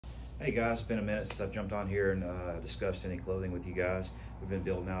Hey guys, it's been a minute since I've jumped on here and discussed any clothing with you guys. We've been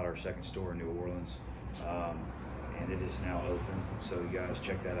building out our second store in New Orleans, and it is now open, so you guys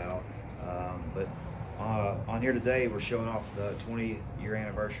check that out. But on here today, we're showing off the 20-year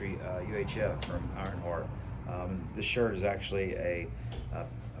anniversary UHF from Ironheart. This shirt is actually a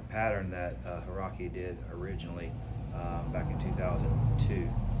pattern that Hiraki did originally back in 2002.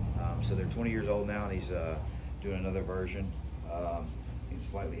 So they're 20 years old now, and he's doing another version. It's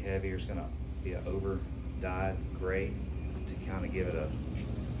slightly heavier. It's going to be an over dyed gray to kind of give it a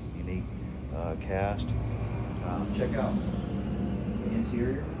unique cast. Check out the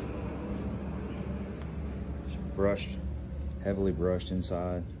interior. It's brushed, heavily brushed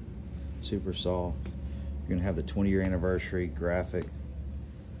inside, super soft. You're going to have the 20-year anniversary graphic,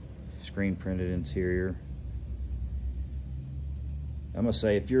 screen printed interior. I must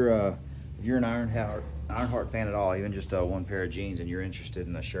say, if you're an Ironheart fan at all, even just one pair of jeans, and you're interested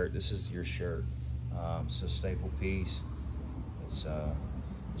in a shirt, this is your shirt. It's a staple piece. It's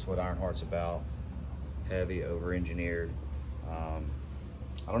what Ironheart's about. Heavy, over-engineered. I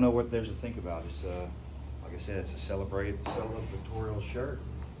don't know what there's to think about. It's like I said, it's a celebratorial shirt,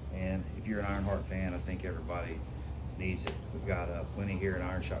 and if you're an Ironheart fan, I think everybody needs it. We've got plenty here at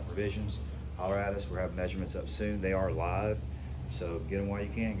Iron Shop Provisions. Holler at us. We're having measurements up soon. They are live, so get them while you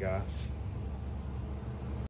can, guys.